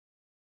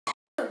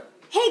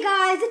Hey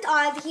guys, it's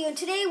Ozzy here, and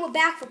today we're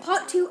back for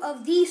part 2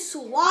 of the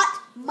S.W.A.T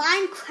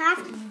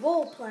Minecraft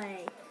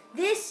roleplay.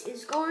 This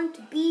is going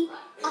to be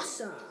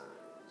awesome.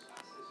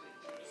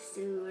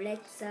 So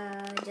let's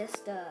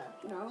just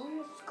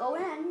let's go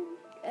in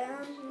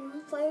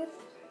and play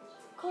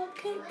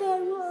Cupcake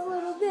game a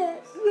little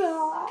bit.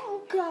 Yeah,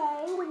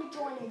 okay. When you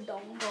join in,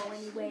 don't go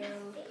anywhere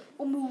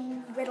or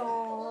move at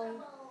all.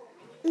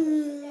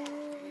 Yeah,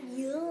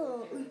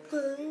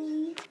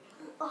 okay.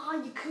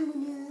 Oh, you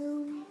coming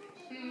in?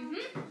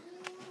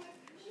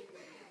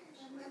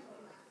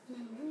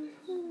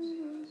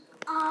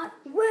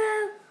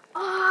 Where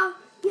are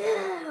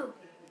you?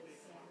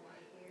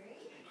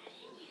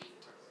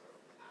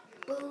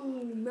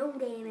 Boom, no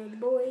damage,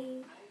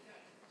 boy.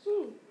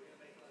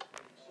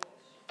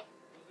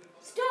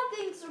 Stop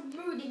being so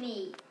rude to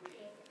me.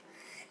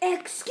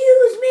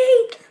 Excuse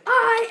me,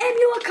 I am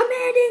your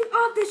commanding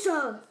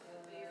officer.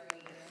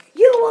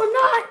 You will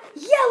not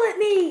yell at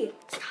me.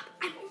 Stop,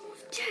 I'm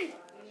almost dead.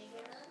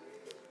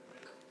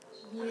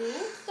 You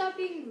stop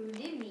being rude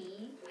to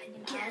me, and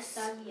I'll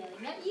stop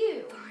yelling at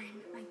you.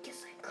 Fine, I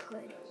guess I could a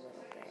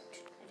little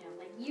bit. I don't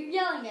like you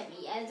yelling at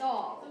me, that's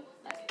all.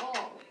 That's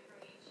all.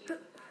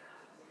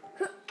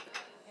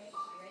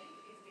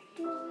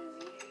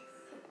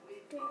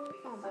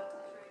 Oh my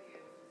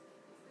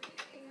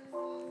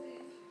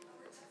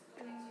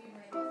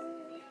God.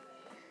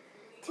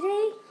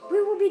 Today, we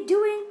will be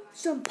doing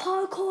some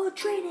parkour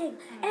training.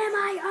 Am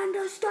I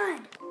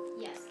understood?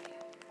 Yes.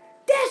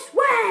 This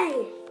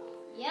way!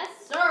 Yes,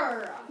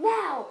 sir.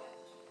 Now,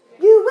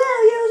 you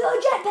will use your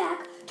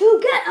jetpack to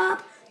get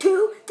up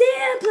to the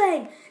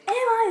airplane.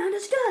 Am I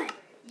understood?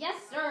 Yes,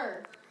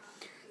 sir.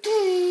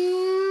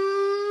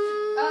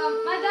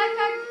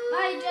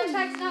 My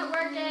jetpack's not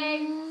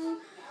working.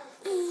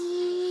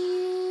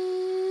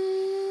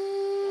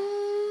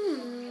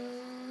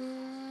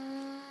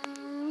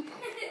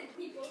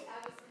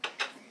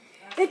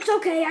 It's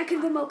okay, I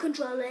can remote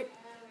control it.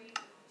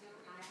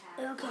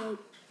 Okay.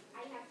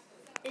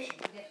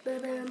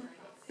 Boom,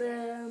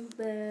 boom,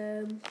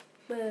 boom,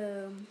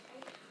 boom.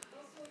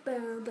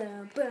 Boom,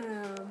 boom,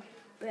 boom.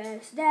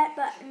 Press that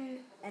button,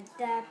 and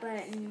that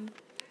button,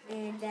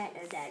 and that,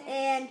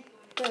 and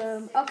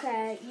boom.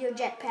 Okay, your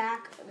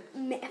jetpack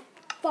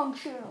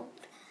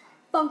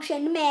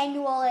functioned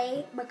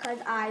manually because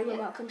I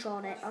remote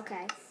controlled it.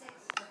 Okay.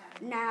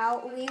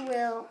 Now we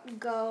will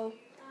go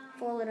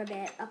for a little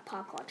bit of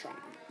parkour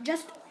training.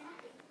 Just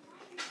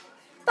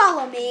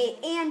follow me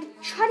and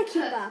try to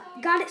keep up.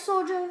 Got it,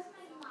 soldier?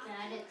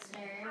 Got it,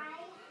 sir.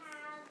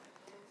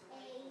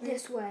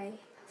 This way.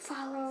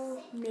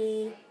 Follow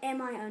me.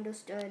 Am I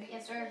understood?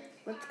 Yes, sir.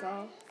 Let's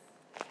go.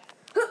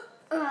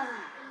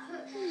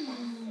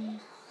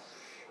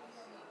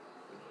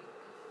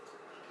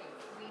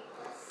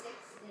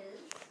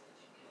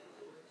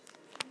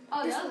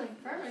 Oh, that was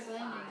perfect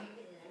landing.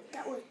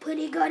 That was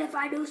pretty good if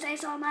I do say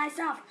so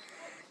myself.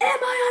 Am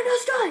I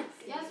understood?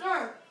 Yes,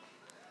 sir.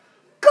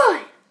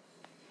 Good.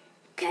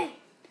 Okay.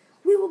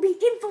 We will be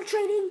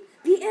infiltrating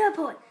the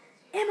airport.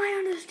 Am I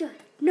understood?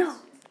 No.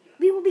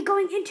 We will be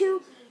going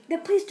into the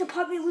police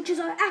department, which is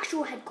our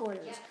actual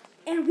headquarters.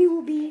 And we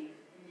will be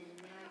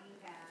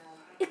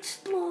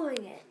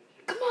exploring it.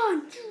 Come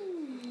on.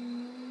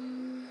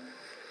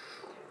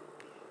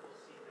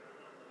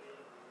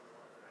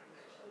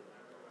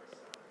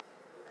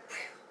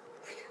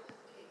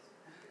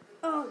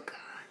 Oh,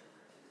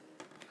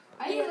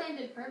 God. You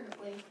landed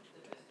perfectly.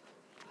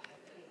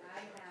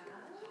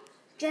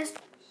 Just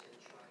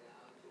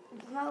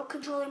remote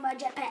controlling my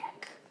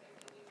jetpack.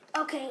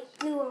 Okay,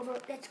 flew over.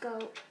 Let's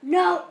go.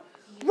 No,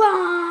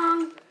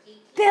 wrong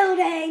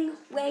building.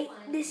 Wait,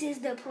 this is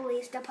the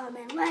police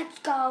department. Let's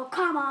go.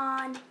 Come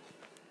on.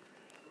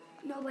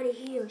 Nobody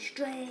here.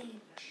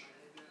 Strange.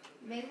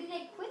 Maybe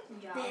they quit the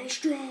job. Very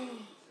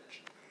strange.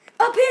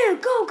 Up here.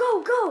 Go,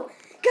 go, go.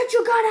 Get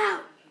your gun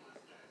out.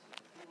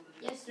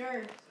 Yes,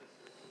 sir.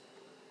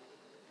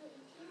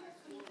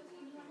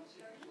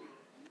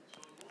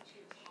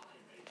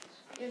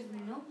 There's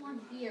no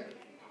one here.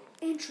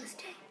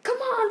 Interesting. Come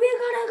on, we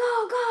gotta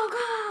go, go,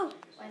 go.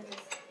 What is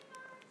this?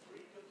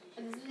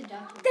 Oh, this is the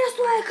doctor. This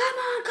way. Come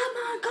on, come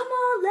on, come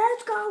on.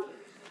 Let's go.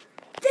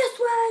 This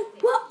way.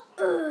 What?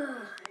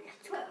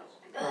 Let's go.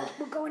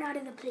 We're going out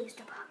in the police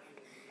department.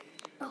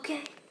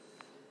 Okay?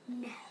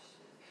 Now.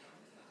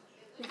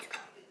 Let's go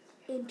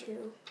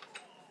into.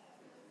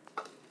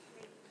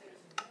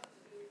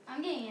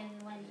 I'm getting in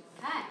one.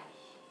 Hi.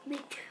 Me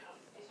too.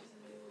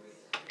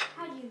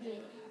 How do you get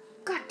it?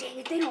 God dang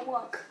it, they don't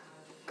work.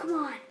 Come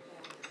on.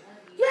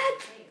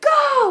 Let's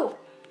go!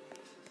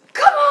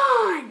 Come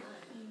on!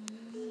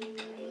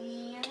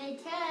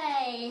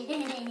 Okay.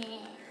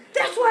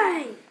 This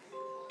way!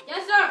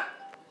 Yes, sir.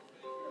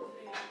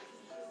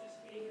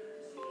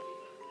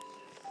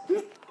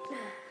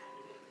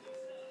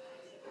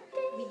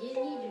 We did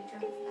need to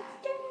jump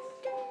back.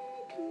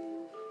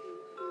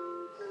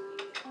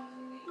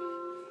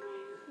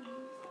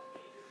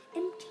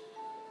 Empty.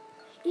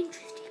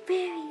 Interesting.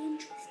 Very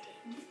interesting.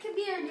 This could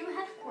be our new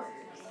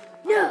headquarters.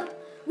 No,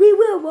 we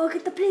will work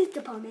at the police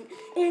department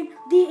in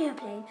the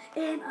airplane.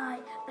 Am I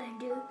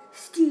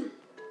understood?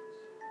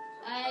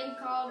 I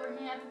called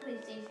working at the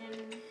police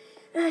station.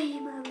 I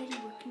am already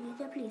working at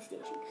the police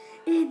station.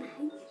 Am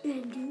I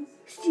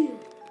understood?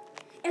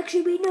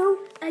 Actually, wait, no.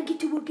 I get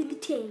to work in the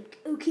tank,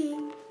 okay?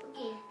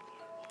 Okay.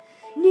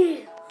 Now,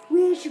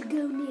 where should we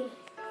go next?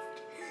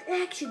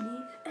 Actually,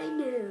 I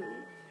know.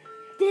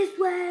 This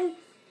way.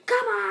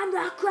 Come on,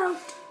 Rockroat.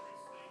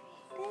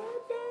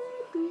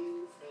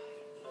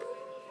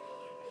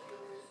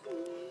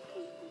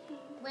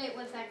 Wait,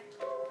 what's that?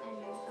 I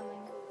know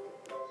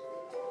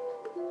something.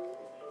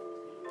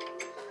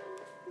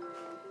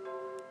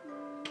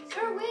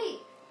 Sir, wait.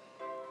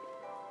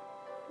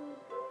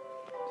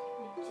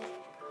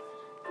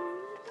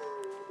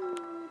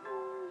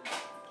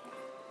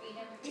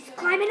 He's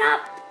climbing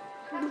up.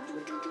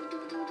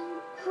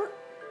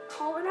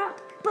 Calling up.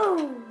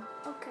 Boom.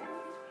 Okay.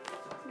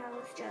 Now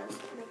let's just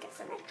make it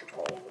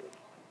symmetrical.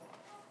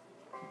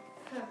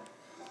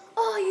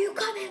 Are you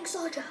coming,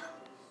 soldier?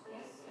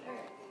 Yes,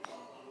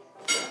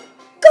 sir.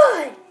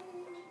 Good.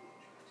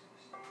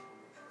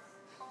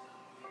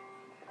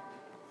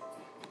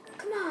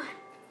 Come on.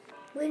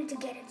 We need to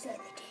get inside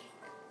the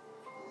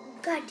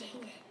tank. God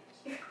dang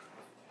it.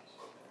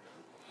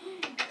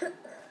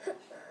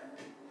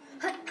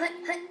 Hut, hut,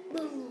 hut,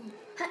 boom.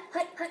 Hut,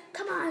 hut, hut.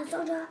 Come on,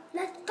 soldier.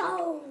 Let's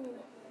go.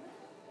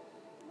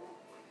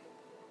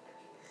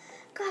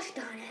 Gosh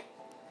darn it.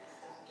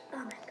 Oh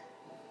my God.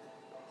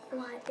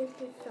 Why is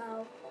this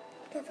so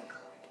difficult?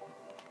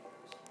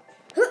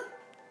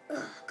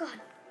 Oh, God.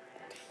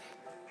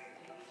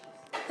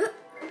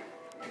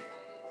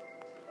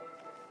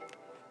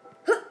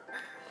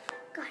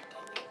 God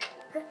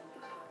dang it.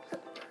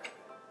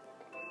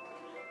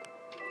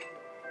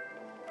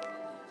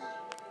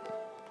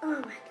 Oh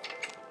my God.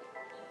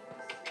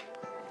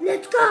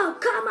 Let's go.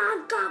 Come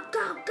on. Go,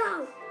 go,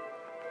 go.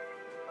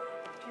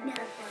 Now,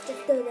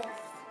 just do this.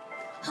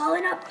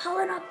 Hauling up,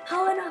 hauling up,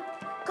 hauling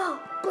up. Go.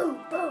 Boom,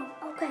 boom.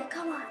 Okay,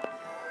 come on.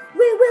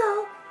 We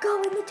will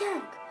go in the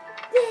tank.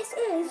 This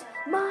is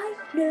my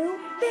new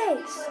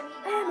base.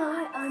 Am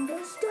I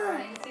understood?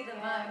 I didn't see the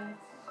button.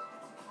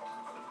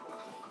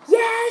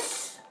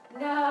 Yes. No,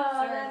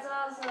 that's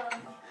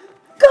awesome.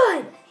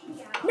 Good.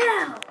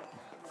 Now,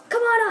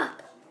 come on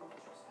up.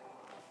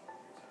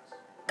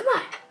 Come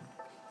on.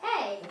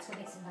 Hey, Let's go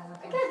make some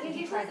Valentine's. good. Did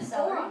You you try tried the the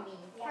door celery? on me.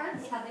 Yeah.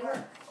 That's how they work.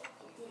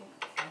 Okay,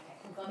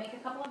 we'll go make a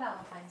couple of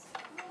Valentines.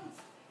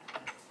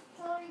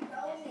 Celery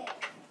roses.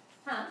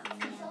 Huh?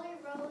 Celery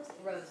roses.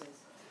 Roses.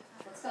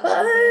 Let's go. Should we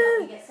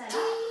help you get set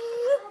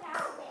up?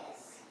 Cut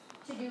this.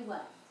 To do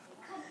what?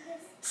 Cut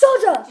this.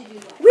 Soldier, To do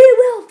what? we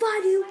will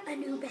find you a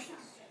new base.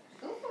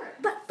 Go for it.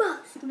 But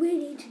first, we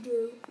need to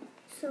do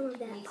some of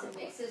that. Need some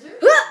big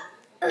scissors?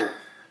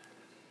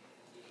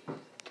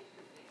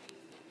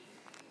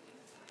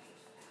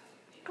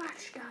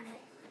 Gosh darn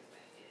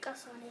it.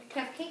 Gus on it.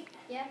 Cupcake?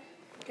 Yeah.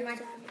 Can I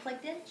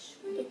plug this?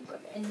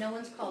 And no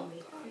one's called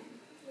me.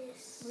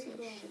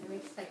 I'm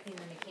expecting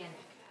the mechanic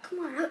Come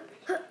on.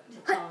 to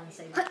call and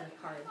say that the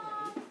car is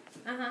ready.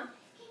 Uh-huh.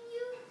 Can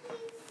you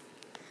please?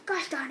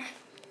 Gosh darn it.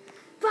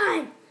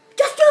 Fine.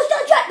 Just use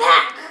the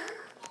jetpack.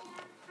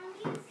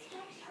 I'm getting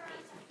structure.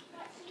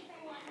 But keep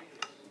it one.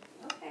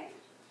 Okay.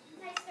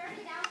 I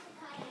started out to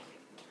cut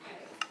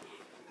it.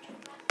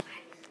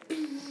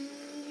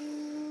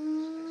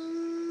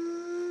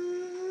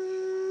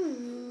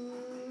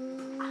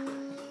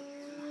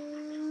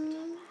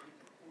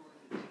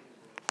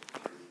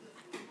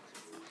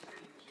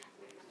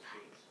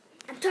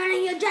 I'm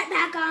turning your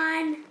jetpack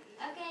on.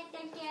 Okay,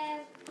 thank you.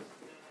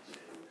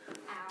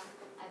 Ow.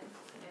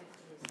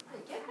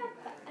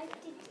 I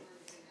did.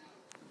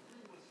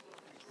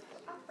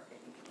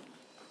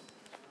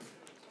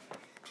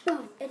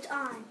 Boom. It's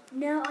on.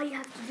 Now all you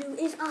have to do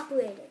is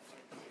operate it.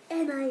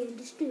 Am I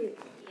understood?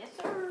 Yes,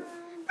 sir.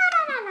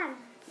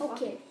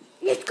 Okay.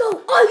 Let's go.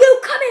 Are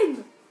you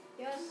coming?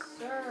 Yes,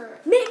 sir.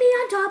 Meet me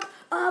on top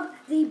of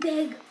the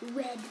big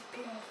red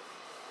plane.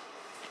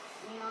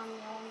 Meow,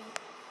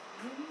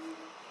 meow.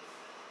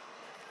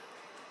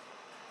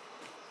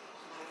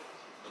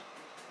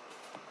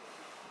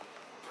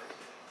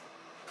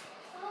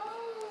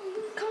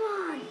 Come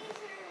on.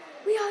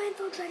 We are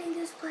infiltrating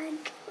this plane,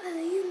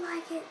 whether you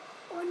like it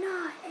or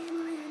not.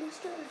 Am I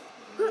understood?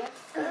 Yes,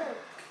 sir.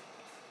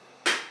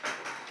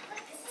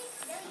 Look, this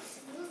is really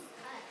smooth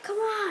cut. Come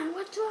on.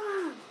 What's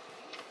wrong?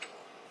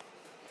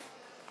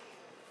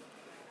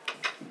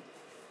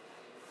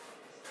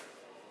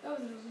 That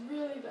was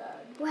really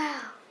bad.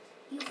 Wow.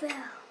 You fell.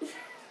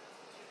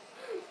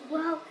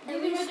 Well,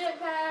 Give me my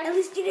jetpack. at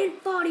least you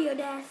didn't fall to your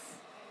death.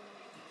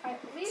 At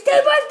least Stay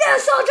right there,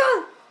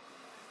 soldier!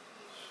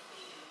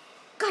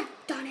 God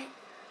darn it.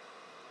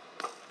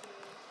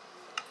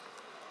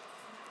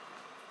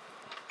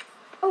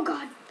 Oh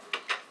God.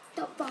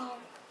 Don't fall.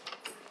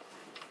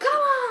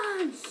 Come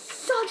on,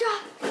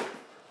 soldier.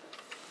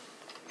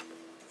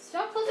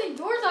 Stop closing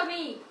doors on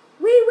me.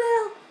 We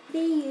will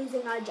be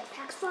using our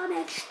jetpacks from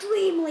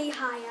extremely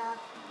high up.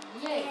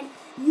 Yay. And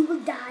you will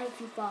die if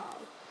you fall.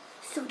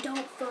 So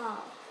don't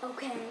fall,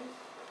 okay?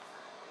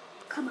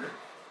 Come on.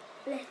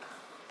 Let's go.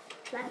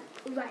 Like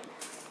right now.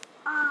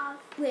 Are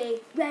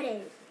we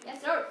ready?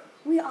 Yes, sir.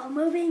 We are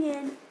moving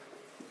in.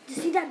 Do you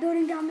see that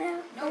building down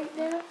there? Nope. Right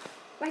there?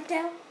 Right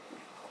there?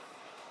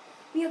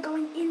 We are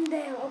going in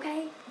there,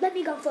 okay? Let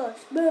me go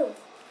first. Move.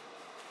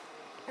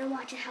 And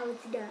watch how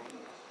it's done.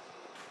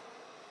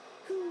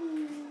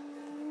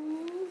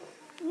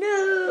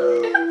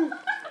 No!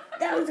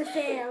 That was a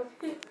fail.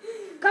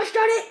 Gosh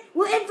darn it!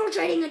 We're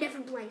infiltrating a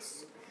different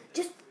place.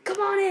 Just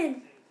come on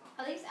in.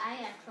 At least I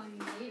actually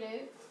made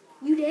it.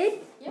 You did?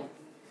 Yep.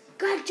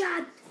 Good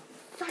job,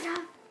 Sasha.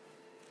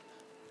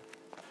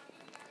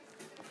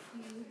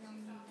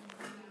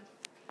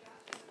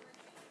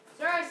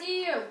 Sir, I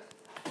see you.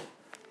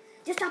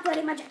 Just stop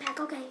letting my jetpack,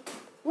 okay?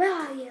 Where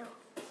are you?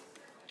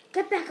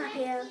 Get back up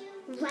here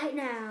right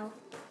now.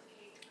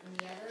 And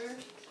the other.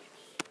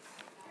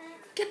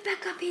 Get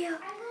back up here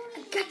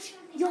and get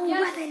your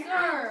Yes, weapon sir.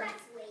 out. Alright.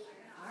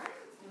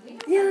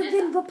 There have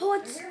been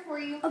reports Here for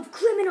you. of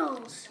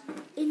criminals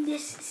in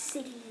this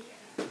city.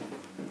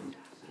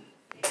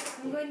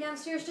 I'm going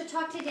downstairs to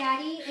talk to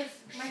Daddy.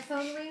 If my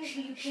phone rings,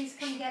 will you please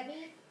come get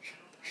me?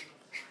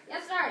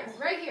 Yes, sir. It's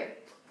right here.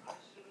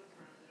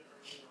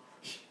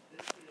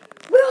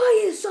 Where are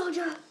you,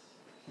 soldier?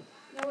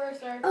 Nowhere,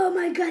 sir. Oh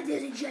my god,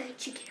 there's a giant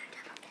chicken on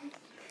top of me.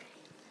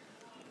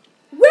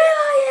 Where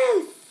are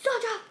you,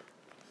 soldier?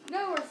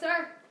 Nowhere,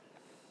 sir.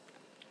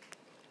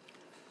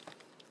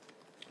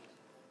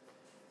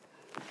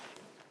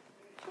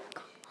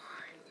 Come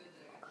on.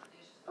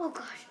 Oh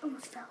gosh,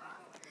 almost fell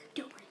off.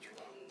 Don't want to do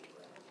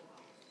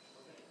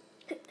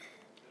that.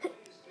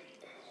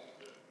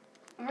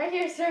 I'm right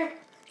here, sir.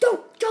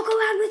 Don't joke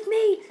around with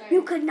me. Sorry.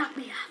 You could knock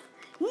me off.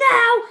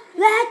 Now,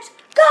 let's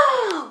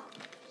go.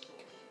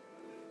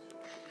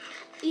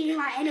 Eating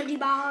my energy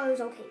bars,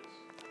 okay.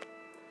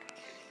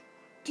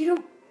 Do you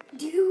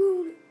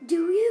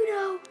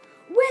know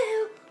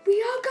where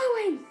we are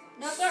going?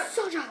 No, sir.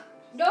 Soldier.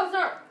 No,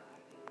 sir.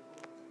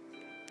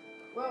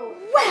 Whoa.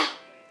 Well,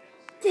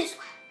 this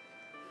way.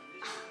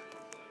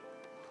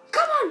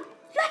 Come on,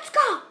 let's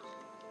go.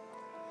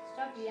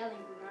 Stop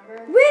yelling,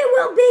 remember? We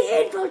will be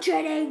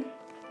infiltrating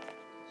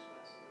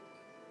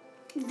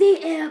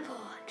the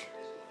airport.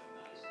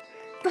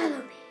 Follow me.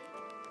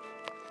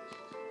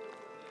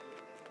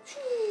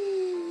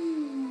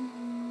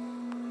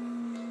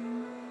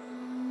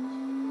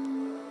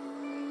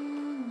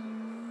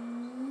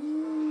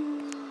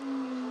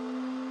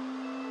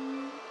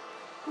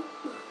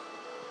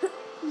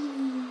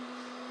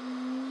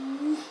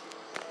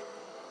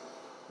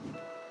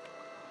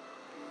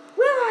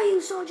 Where are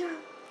you, soldier?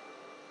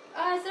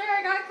 Sir,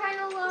 I got kind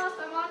of lost.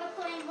 I'm on the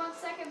plane. 1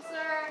 second,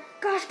 sir.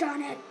 Gosh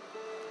darn it.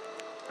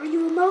 Are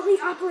you remotely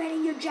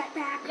operating your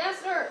jetpack? Yes,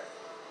 sir.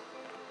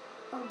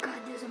 Oh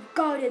god, there's a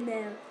guard in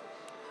there.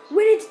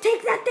 We need to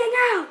take that thing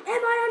out.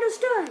 Am I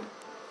understood?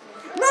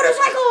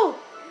 Motorcycle!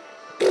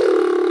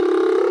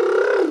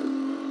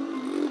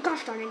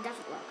 Gosh darn it,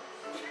 doesn't work.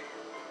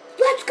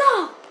 Let's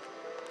go!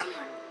 Come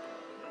on.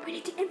 We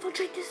need to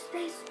infiltrate this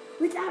space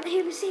without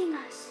him seeing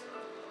us.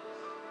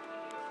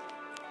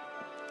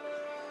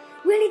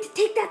 We need to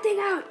take that thing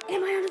out.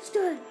 Am I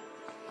understood?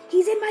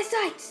 He's in my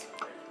sights.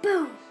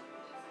 Boom.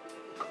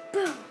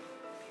 Boom.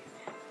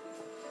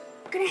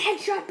 Gonna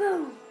headshot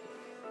boom.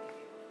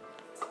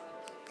 There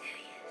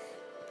he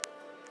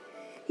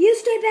is. You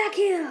stay back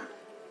here.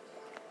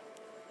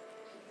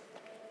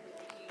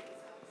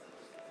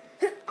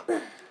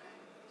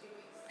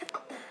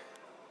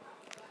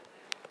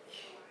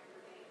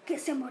 Get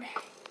some more.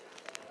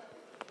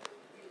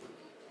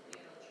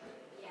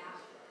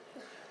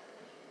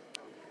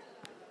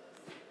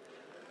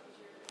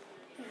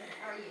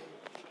 How are you?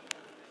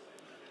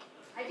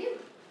 I do.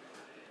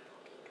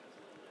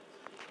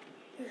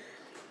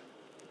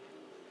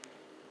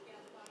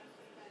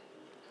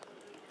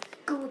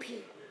 Go up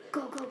here.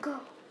 Go, go, go.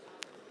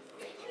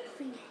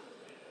 Moving it.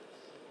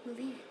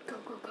 Moving it. Go,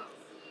 go, go.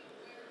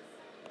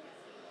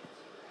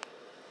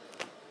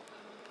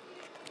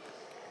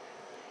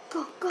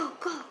 Go, go,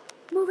 go.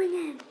 Moving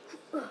in.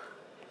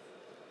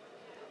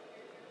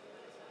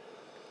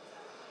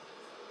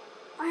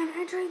 I am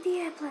entering the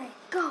airplane.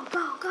 Go,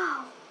 go,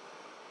 go.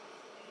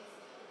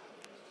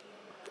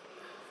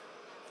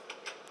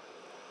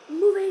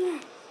 Moving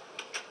in.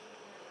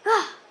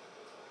 Ah!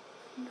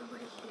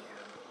 Nobody here.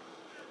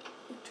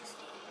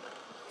 Interesting.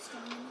 Is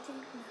there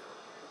anything? No.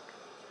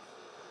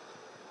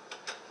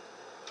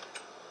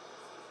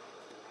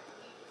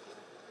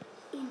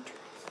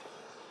 Interesting.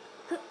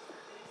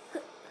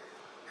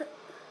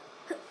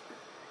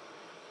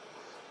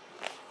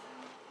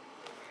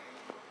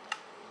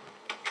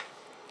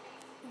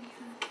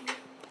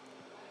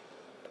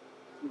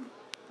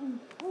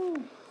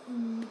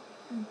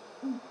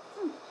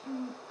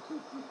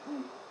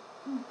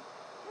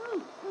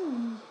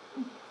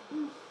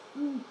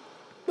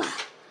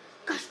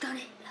 Gosh darn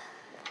it.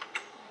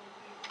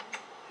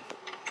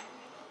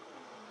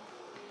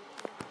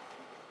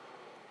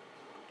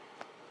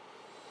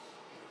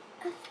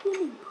 A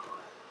swimming pool.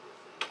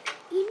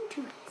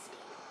 Interesting.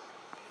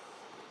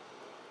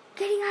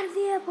 Getting out of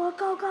the airport.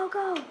 Go, go,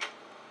 go.